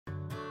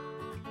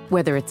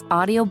Whether it's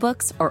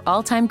audiobooks or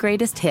all-time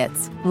greatest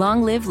hits,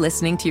 long live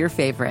listening to your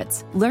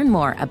favorites. Learn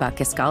more about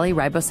Kisqali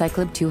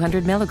Ribociclib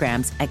 200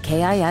 milligrams at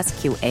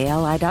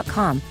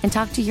KISQALI.com and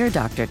talk to your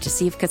doctor to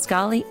see if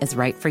Kisqali is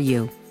right for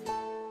you.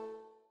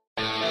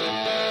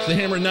 It's the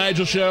Hammer and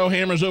Nigel show.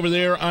 Hammer's over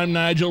there. I'm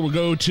Nigel. We'll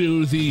go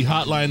to the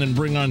hotline and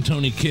bring on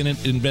Tony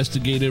Kinnett,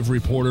 investigative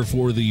reporter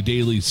for the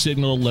Daily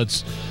Signal.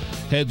 Let's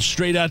head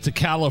straight out to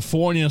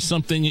California.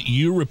 Something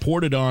you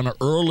reported on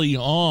early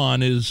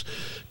on is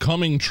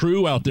coming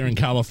true out there in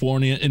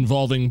California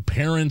involving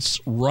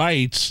parents'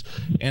 rights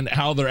and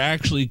how they're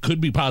actually could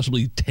be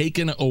possibly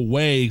taken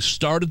away.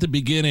 Start at the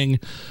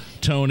beginning,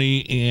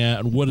 Tony,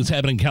 and what is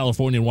happening in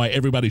California and why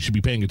everybody should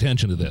be paying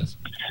attention to this.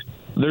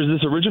 There's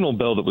this original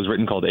bill that was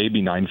written called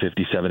AB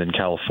 957 in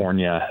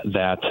California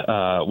that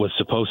was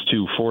supposed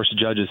to force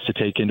judges to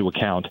take into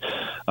account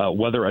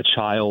whether a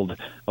child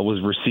was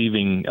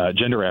receiving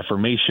gender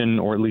affirmation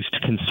or at least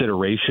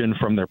consideration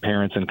from their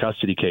parents in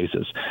custody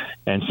cases.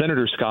 And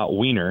Senator Scott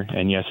Wiener,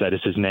 and yes, that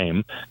is his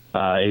name,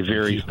 a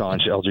very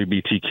staunch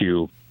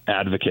LGBTQ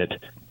advocate,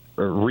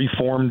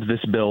 reformed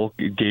this bill,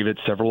 gave it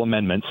several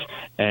amendments,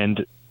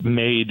 and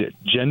made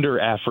gender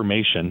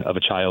affirmation of a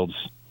child's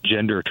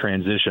gender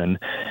transition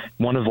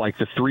one of like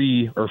the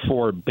 3 or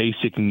 4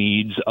 basic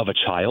needs of a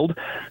child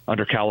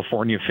under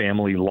California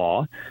family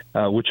law,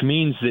 which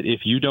means that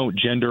if you don't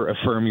gender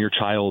affirm your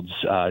child's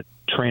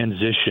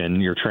transition,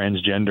 your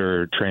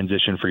transgender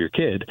transition for your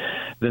kid,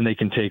 then they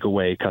can take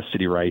away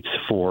custody rights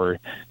for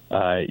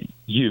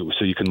you.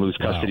 So you can lose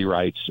custody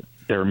rights.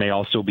 There may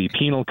also be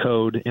penal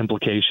code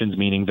implications,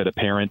 meaning that a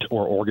parent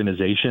or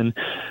organization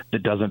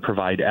that doesn't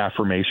provide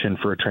affirmation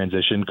for a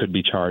transition could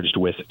be charged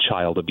with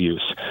child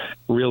abuse.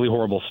 Really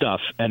horrible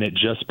stuff. And it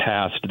just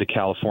passed the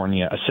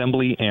California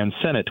Assembly and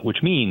Senate,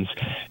 which means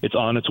it's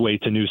on its way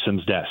to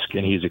Newsom's desk,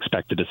 and he's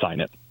expected to sign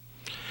it.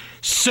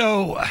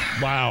 So,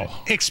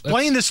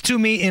 explain this to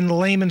me in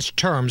layman's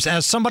terms,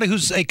 as somebody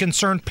who's a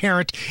concerned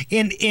parent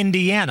in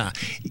Indiana.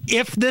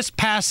 If this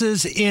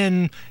passes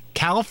in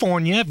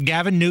California, if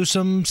Gavin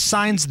Newsom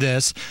signs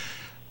this,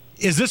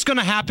 is this going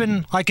to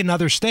happen like in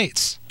other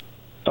states?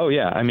 Oh,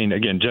 yeah. I mean,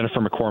 again, Jennifer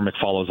McCormick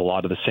follows a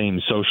lot of the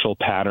same social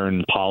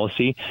pattern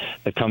policy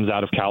that comes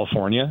out of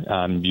California.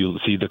 You'll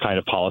see the kind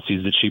of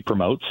policies that she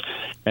promotes.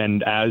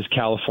 And as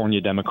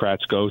California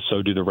Democrats go,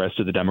 so do the rest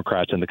of the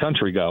Democrats in the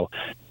country go.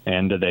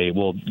 And they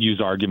will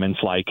use arguments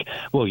like,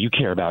 well, you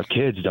care about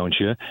kids, don't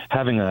you?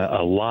 Having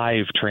a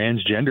live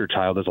transgender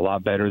child is a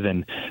lot better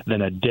than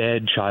a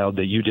dead child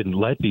that you didn't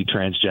let be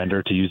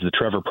transgender, to use the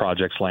Trevor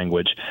Project's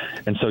language.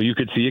 And so you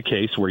could see a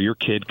case where your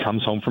kid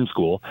comes home from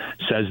school,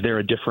 says they're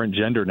a different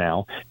gender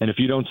now, and if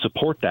you don't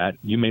support that,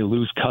 you may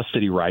lose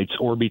custody rights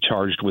or be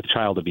charged with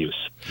child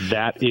abuse.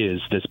 That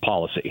is this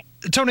policy.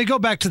 Tony, go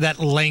back to that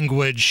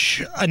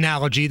language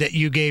analogy that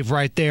you gave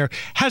right there.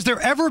 Has there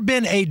ever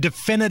been a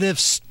definitive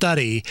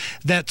study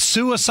that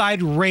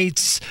suicide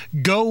rates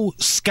go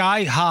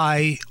sky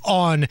high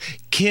on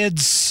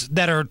kids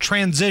that are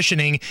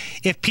transitioning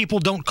if people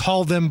don't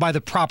call them by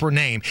the proper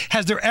name?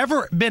 Has there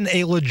ever been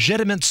a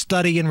legitimate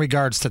study in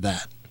regards to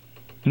that?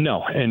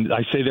 No, and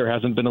I say there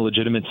hasn't been a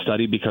legitimate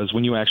study because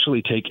when you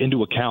actually take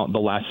into account the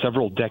last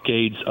several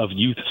decades of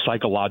youth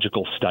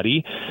psychological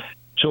study,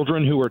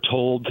 children who are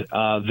told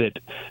that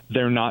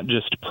they're not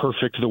just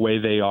perfect the way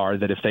they are,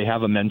 that if they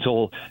have a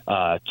mental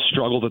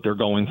struggle that they're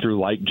going through,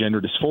 like gender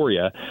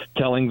dysphoria,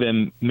 telling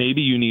them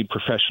maybe you need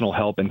professional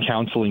help and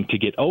counseling to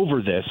get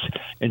over this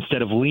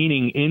instead of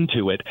leaning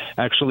into it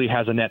actually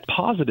has a net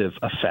positive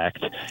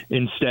effect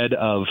instead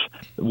of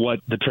what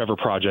the Trevor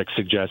Project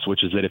suggests,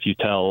 which is that if you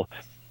tell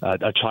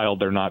a child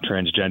they're not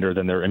transgender,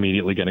 then they're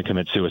immediately going to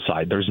commit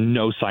suicide. There's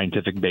no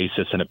scientific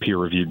basis in a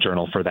peer-reviewed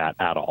journal for that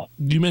at all.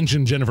 You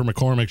mentioned Jennifer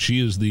McCormick. She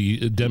is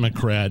the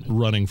Democrat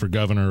running for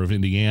governor of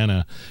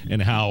Indiana,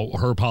 and how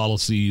her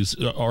policies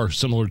are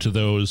similar to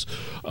those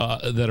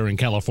that are in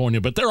California.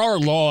 But there are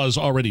laws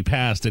already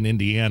passed in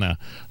Indiana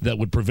that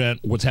would prevent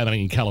what's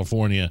happening in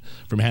California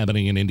from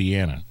happening in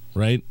Indiana,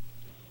 right?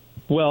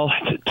 Well,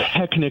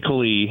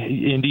 technically,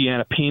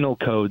 Indiana Penal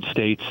Code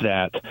states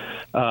that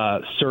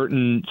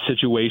certain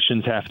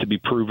situations have to be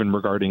proven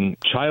regarding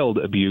child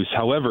abuse.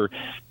 However,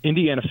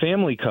 Indiana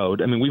Family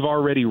Code, I mean, we've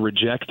already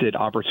rejected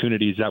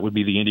opportunities, that would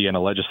be the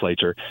Indiana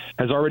legislature,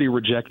 has already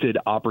rejected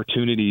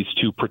opportunities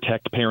to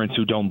protect parents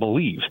who don't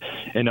believe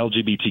in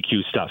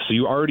LGBTQ stuff. So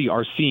you already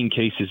are seeing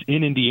cases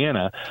in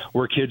Indiana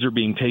where kids are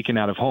being taken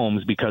out of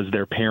homes because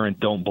their parent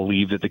don't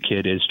believe that the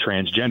kid is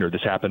transgender.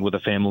 This happened with a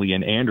family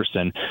in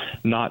Anderson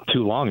not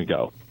too long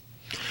ago.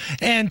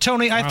 And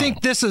Tony, I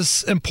think this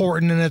is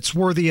important and it's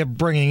worthy of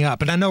bringing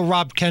up. And I know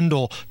Rob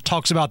Kendall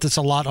talks about this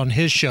a lot on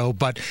his show,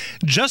 but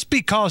just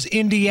because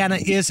Indiana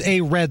is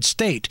a red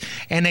state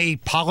and a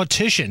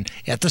politician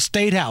at the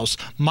State House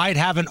might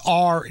have an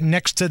R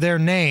next to their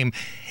name,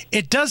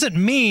 it doesn't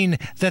mean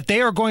that they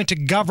are going to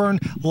govern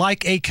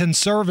like a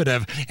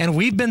conservative. And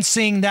we've been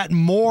seeing that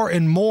more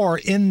and more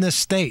in this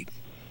state.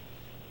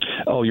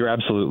 Oh, you're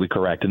absolutely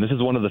correct. And this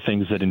is one of the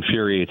things that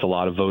infuriates a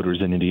lot of voters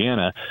in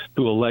Indiana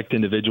who elect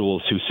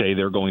individuals who say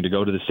they're going to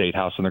go to the state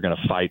house and they're going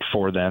to fight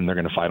for them. They're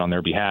going to fight on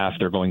their behalf.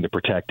 They're going to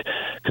protect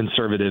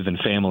conservative and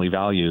family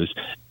values.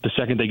 The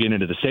second they get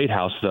into the state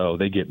house, though,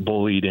 they get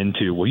bullied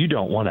into, well, you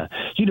don't want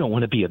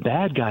to be a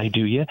bad guy,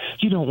 do you?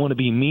 You don't want to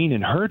be mean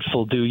and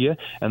hurtful, do you?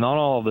 And then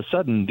all of a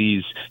sudden,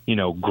 these,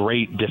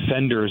 great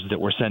defenders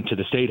that were sent to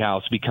the state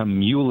house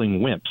become mewling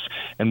wimps.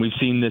 And we've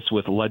seen this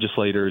with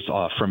legislators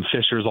from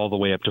Fishers all the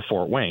way up to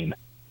Fort Wayne.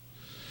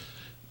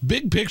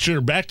 Big picture,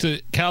 back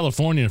to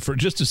California for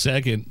just a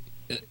second.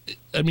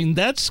 I mean,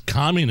 that's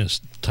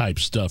communist type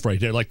stuff right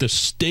there. Like the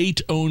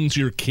state owns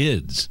your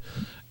kids.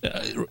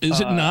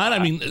 Is it not? I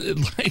mean,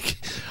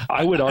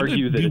 I would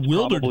argue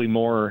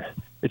that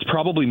it's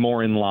probably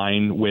more in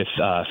line with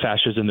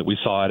fascism that we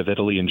saw out of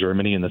Italy and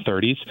Germany in the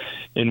 30s,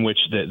 in which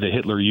the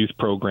Hitler Youth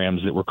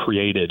programs that were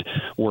created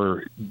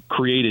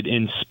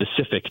in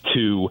specific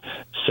to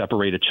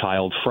separate a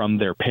child from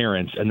their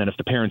parents. And then if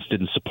the parents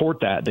didn't support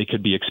that, they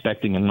could be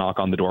expecting a knock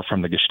on the door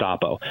from the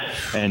Gestapo.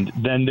 And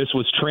then this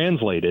was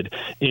translated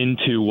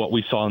into what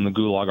we saw in the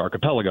Gulag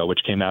Archipelago, which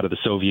came out of the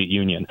Soviet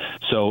Union.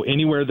 So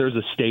anywhere there's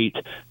a state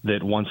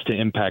that wants to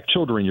impact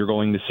children, you're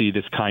going to see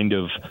this kind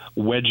of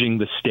wedging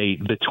the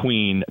state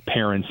between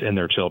parents and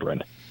their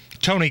children.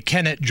 Tony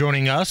Kinnett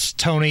joining us.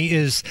 Tony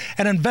is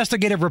an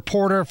investigative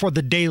reporter for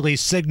the Daily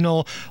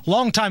Signal,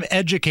 longtime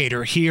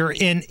educator here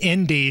in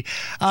Indy.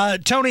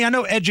 Tony, I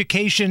know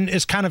education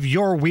is kind of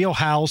your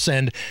wheelhouse,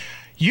 and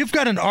you've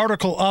got an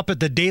article up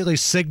at the Daily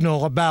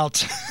Signal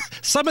about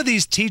some of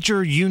these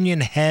teacher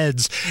union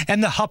heads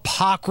and the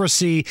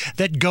hypocrisy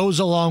that goes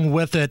along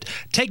with it.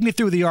 Take me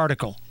through the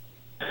article.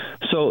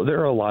 So there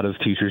are a lot of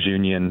teachers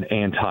union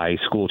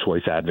anti-school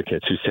choice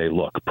advocates who say,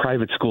 look,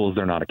 private schools,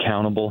 they're not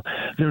accountable.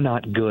 They're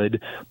not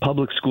good.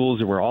 Public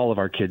schools are where all of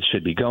our kids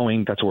should be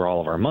going. That's where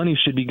all of our money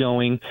should be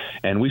going.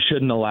 And we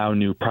shouldn't allow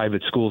new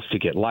private schools to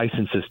get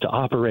licenses to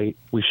operate.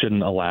 We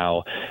shouldn't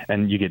allow,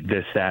 and you get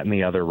this, that, and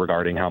the other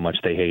regarding how much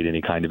they hate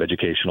any kind of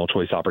educational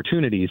choice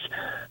opportunities,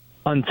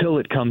 until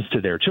it comes to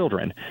their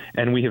children.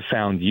 And we have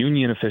found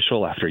union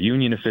official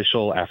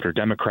after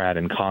Democrat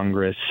in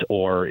Congress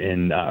or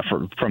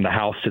from the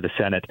House to the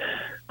Senate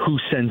who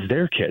sends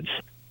their kids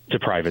to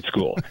private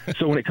school.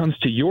 So when it comes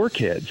to your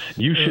kids,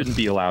 you shouldn't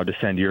be allowed to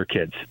send your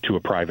kids to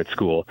a private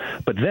school.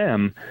 But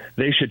them,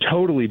 they should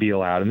totally be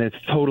allowed, and it's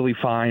totally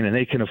fine, and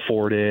they can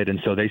afford it. And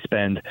so they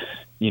spend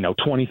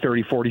 $20,000,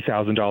 $30,000,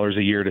 $40,000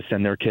 a year to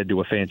send their kid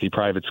to a fancy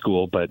private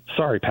school. But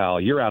sorry, pal,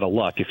 you're out of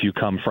luck if you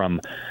come from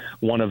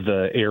one of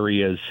the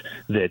areas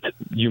that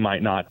you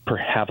might not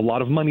have a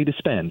lot of money to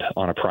spend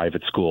on a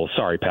private school.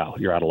 Sorry, pal,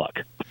 you're out of luck.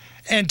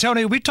 And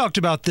Tony, we talked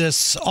about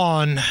this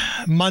on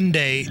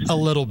Monday a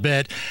little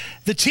bit.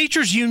 The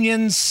teachers'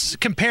 unions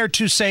compared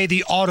to, say,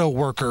 the auto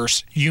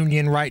workers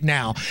union right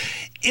now,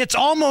 it's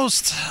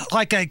almost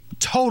like a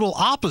total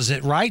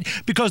opposite, right?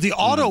 Because the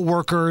auto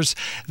workers,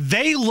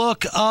 they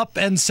look up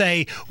and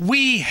say,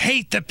 we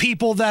hate the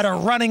people that are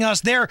running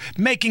us. They're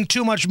making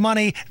too much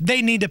money.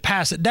 They need to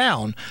pass it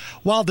down.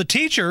 While the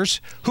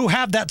teachers who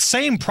have that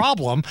same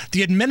problem,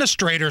 the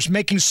administrators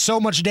making so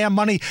much damn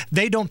money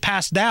they don't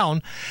pass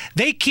down,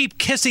 they keep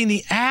kissing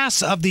the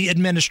ass of the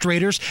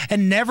administrators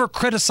and never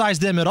criticize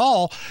them at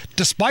all,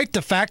 despite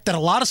the fact that a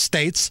lot of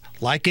states,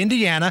 like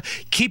Indiana,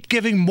 keep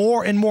giving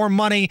more and more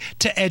money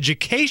to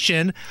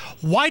education.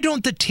 Why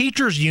don't the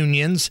teachers'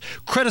 unions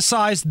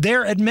criticize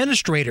their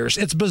administrators?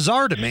 It's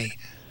bizarre to me.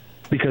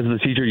 Because the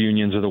teacher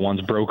unions are the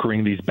ones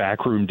brokering these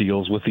backroom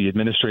deals with the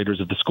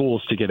administrators of the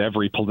schools to get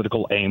every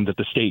political aim that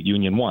the state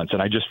union wants.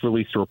 And I just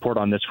released a report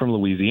on this from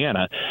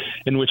Louisiana,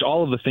 in which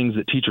all of the things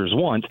that teachers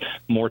want,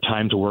 more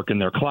time to work in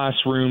their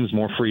classrooms,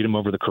 more freedom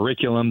over the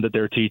curriculum that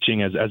they're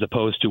teaching as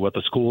opposed to what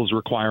the school is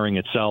requiring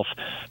itself,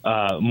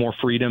 more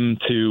freedom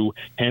to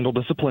handle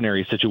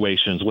disciplinary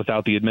situations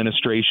without the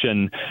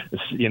administration,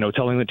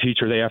 telling the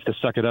teacher they have to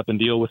suck it up and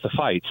deal with the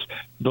fights.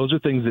 Those are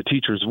things that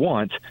teachers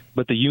want,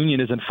 but the union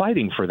isn't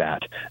fighting for that.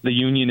 The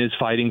union is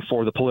fighting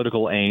for the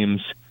political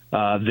aims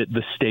that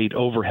the state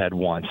overhead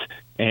wants.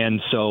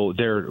 And so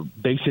they're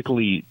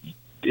basically,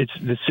 it's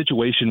the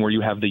situation where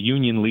you have the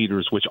union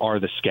leaders, which are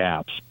the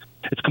scabs.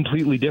 It's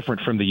completely different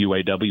from the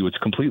UAW. It's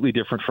completely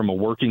different from a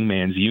working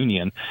man's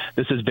union.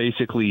 This is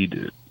basically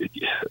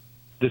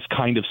this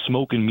kind of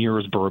smoke and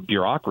mirrors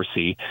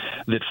bureaucracy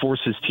that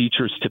forces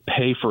teachers to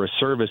pay for a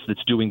service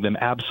that's doing them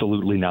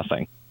absolutely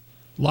nothing.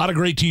 A lot of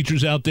great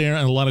teachers out there,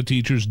 and a lot of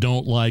teachers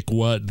don't like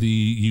what the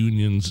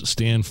unions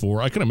stand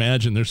for. I can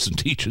imagine there's some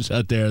teachers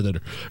out there that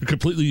are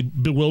completely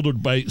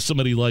bewildered by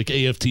somebody like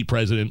AFT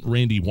President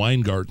Randy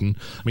Weingarten.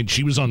 I mean,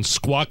 she was on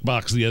Squawk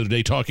Box the other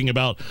day talking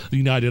about the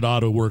United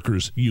Auto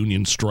Workers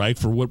union strike.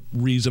 For what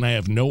reason, I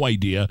have no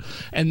idea.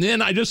 And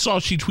then I just saw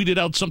she tweeted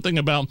out something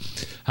about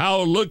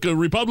how, look,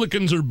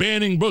 Republicans are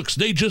banning books.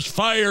 They just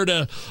fired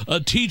a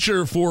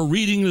teacher for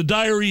reading the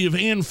Diary of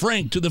Anne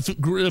Frank to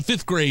the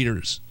fifth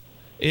graders.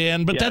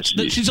 But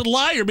she's a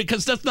liar,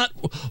 because that's not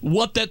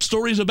what that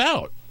story's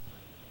about.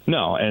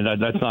 No,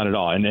 and that's not at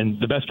all. And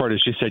the best part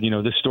is she said,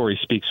 this story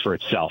speaks for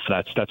itself.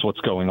 That's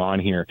what's going on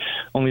here.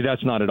 Only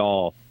that's not at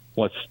all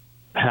what's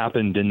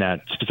happened in that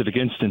specific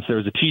instance. There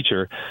was a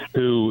teacher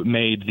who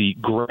made the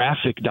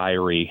graphic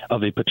diary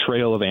of a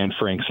portrayal of Anne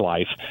Frank's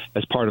life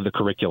as part of the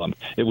curriculum.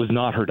 It was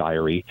not her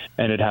diary,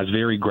 and it has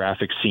very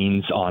graphic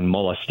scenes on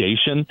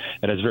molestation.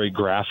 It has very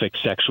graphic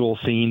sexual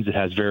scenes. It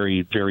has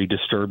very, very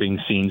disturbing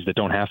scenes that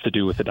don't have to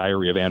do with the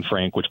diary of Anne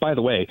Frank, which, by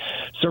the way,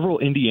 several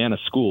Indiana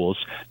schools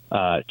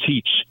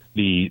teach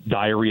the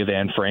Diary of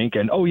Anne Frank.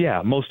 And,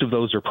 most of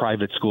those are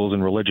private schools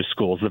and religious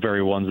schools, the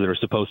very ones that are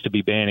supposed to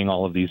be banning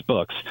all of these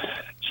books.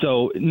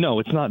 So, no,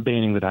 it's not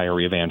banning the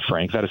Diary of Anne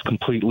Frank. That is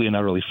completely and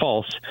utterly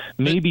false.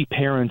 Maybe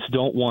parents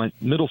don't want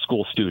middle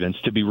school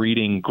students to be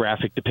reading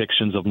graphic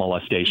depictions of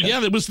molestation.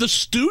 Yeah, it was the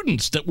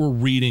students that were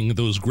reading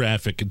those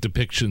graphic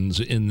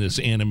depictions in this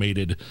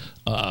animated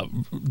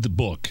the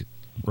book,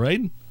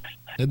 right?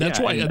 And that's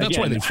why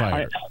they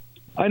fired.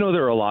 I know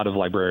there are a lot of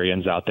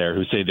librarians out there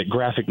who say that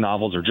graphic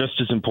novels are just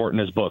as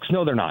important as books.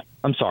 No, they're not.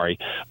 I'm sorry.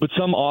 But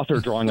some author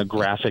drawing a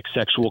graphic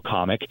sexual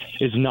comic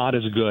is not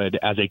as good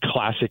as a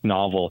classic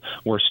novel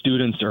where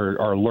students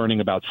are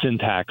learning about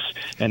syntax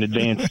and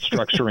advanced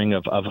structuring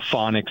of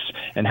phonics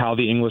and how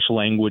the English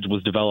language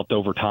was developed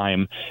over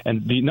time.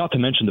 And not to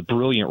mention the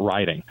brilliant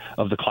writing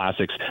of the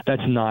classics.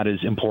 That's not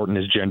as important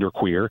as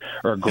genderqueer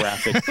or a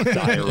graphic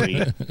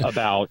diary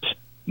about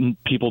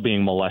people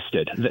being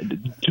molested.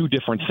 Two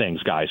different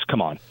things, guys.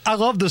 Come on. I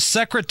love the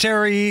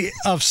Secretary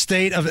of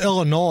State of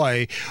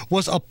Illinois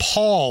was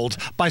appalled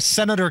by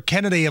Senator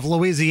Kennedy of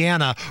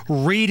Louisiana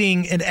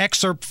reading an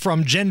excerpt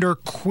from Gender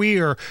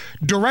Queer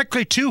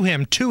directly to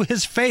him, to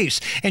his face.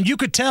 And you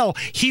could tell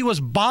he was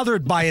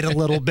bothered by it a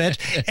little bit.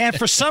 And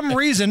for some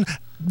reason,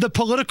 the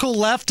political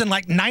left and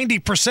like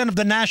 90% of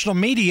the national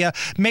media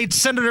made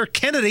Senator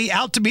Kennedy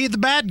out to be the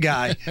bad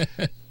guy.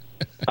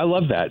 I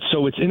love that.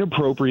 So it's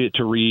inappropriate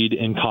to read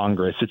in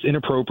Congress. It's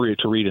inappropriate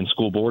to read in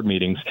school board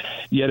meetings,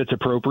 yet it's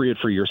appropriate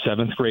for your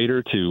seventh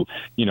grader to,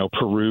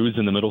 peruse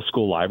in the middle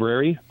school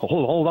library.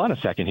 Hold on a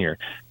second here.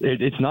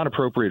 It's not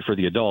appropriate for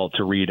the adult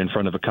to read in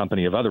front of a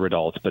company of other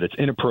adults, but it's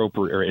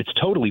inappropriate, or it's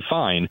totally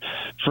fine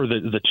for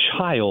the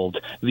child,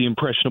 the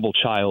impressionable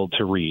child,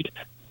 to read.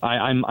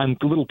 I'm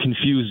a little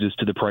confused as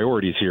to the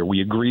priorities here.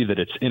 We agree that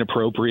it's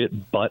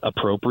inappropriate but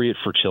appropriate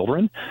for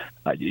children.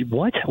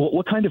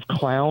 What kind of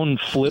clown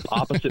flip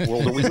opposite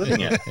world are we living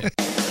in?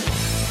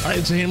 All right,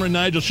 it's the Hammer and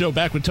Nigel show,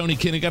 back with Tony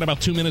Kinnett. Got about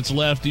 2 minutes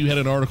left. You had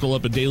an article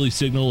up at Daily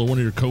Signal, or one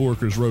of your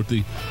coworkers wrote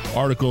the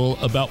article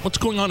about what's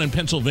going on in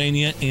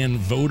Pennsylvania and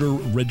voter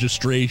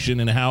registration,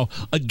 and how,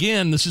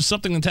 again, this is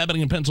something that's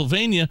happening in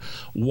Pennsylvania.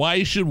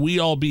 Why should we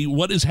all be,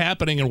 what is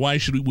happening, and why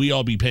should we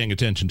all be paying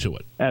attention to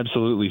it?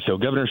 Absolutely. So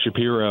Governor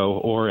Shapiro,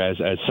 or as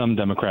some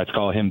Democrats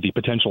call him, the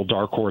potential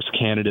dark horse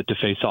candidate to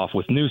face off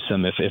with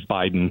Newsom if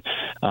Biden,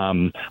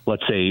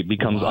 let's say,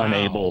 becomes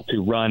unable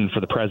to run for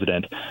the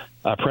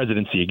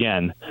presidency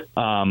again.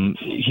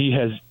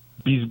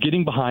 He's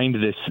getting behind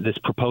this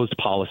proposed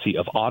policy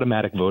of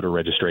automatic voter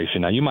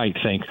registration. Now, you might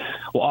think,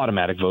 well,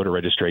 automatic voter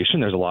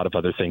registration, there's a lot of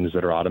other things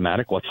that are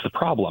automatic. What's the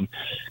problem?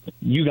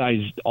 You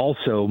guys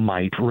also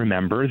might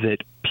remember that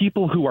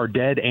people who are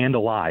dead and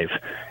alive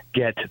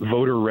get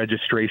voter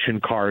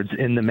registration cards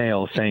in the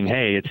mail saying,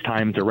 hey, it's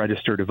time to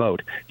register to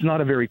vote. It's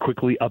not a very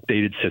quickly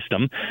updated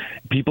system.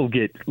 People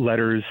get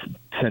letters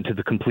sent to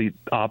the complete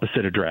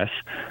opposite address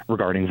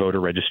regarding voter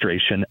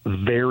registration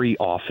very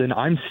often.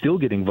 I'm still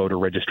getting voter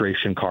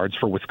registration cards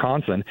for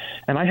Wisconsin,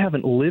 and I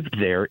haven't lived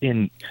there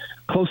in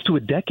close to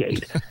a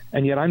decade.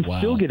 And yet I'm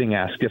still getting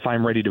asked if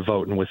I'm ready to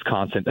vote in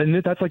Wisconsin.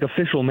 And that's like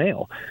official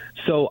mail.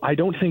 So I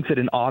don't think that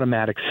an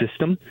automatic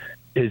system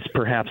is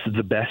perhaps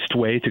the best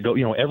way to go.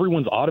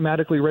 Everyone's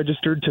automatically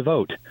registered to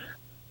vote.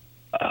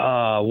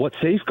 What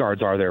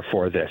safeguards are there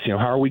for this? How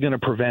are we going to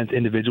prevent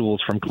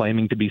individuals from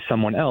claiming to be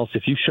someone else?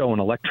 If you show an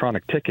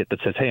electronic ticket that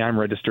says, hey, I'm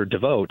registered to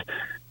vote,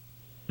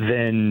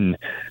 then,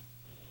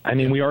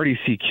 we already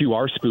see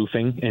QR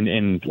spoofing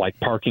in like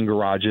parking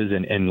garages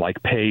and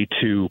like pay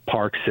to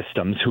park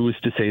systems. Who is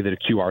to say that a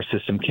QR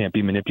system can't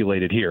be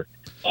manipulated here?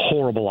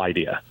 Horrible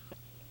idea.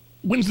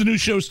 When's the new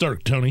show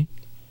start, Tony?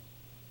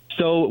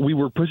 So we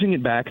were pushing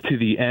it back to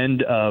the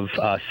end of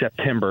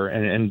September,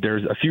 and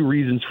there's a few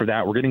reasons for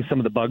that. We're getting some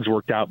of the bugs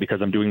worked out because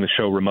I'm doing the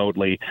show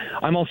remotely.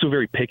 I'm also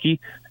very picky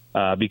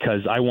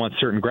because I want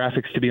certain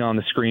graphics to be on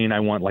the screen. I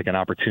want like an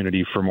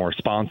opportunity for more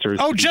sponsors.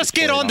 Oh, just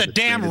get on the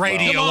damn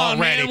radio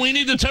already. Man, we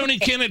need the Tony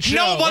Kinnett show.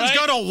 No one's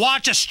going to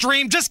watch a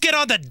stream. Just get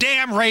on the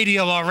damn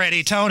radio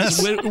already,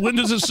 Tonus. When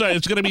does it start?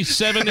 It's going to be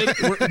 7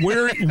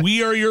 to...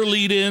 We are your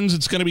lead-ins.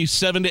 It's going to be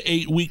 7 to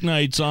 8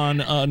 weeknights on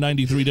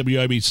 93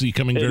 WIBC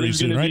coming very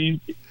soon, right?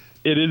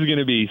 It is going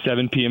to be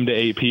 7 p.m. to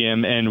 8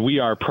 p.m., and we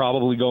are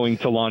probably going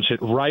to launch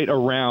it right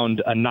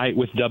around A Night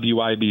with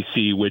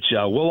WIBC, which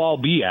we'll all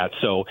be at.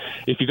 So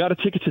if you got a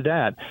ticket to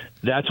that,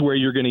 that's where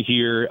you're going to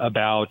hear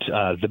about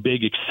the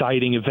big,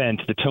 exciting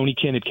event, the Tony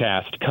Kinnett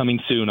Cast, coming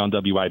soon on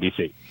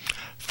WIBC.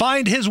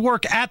 Find his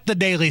work at The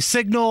Daily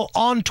Signal,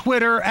 on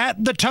Twitter,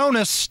 at The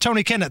Tonus.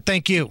 Tony Kinnett,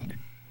 thank you.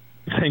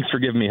 Thanks for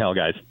giving me hell,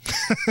 guys.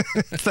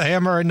 It's the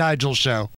Hammer and Nigel Show.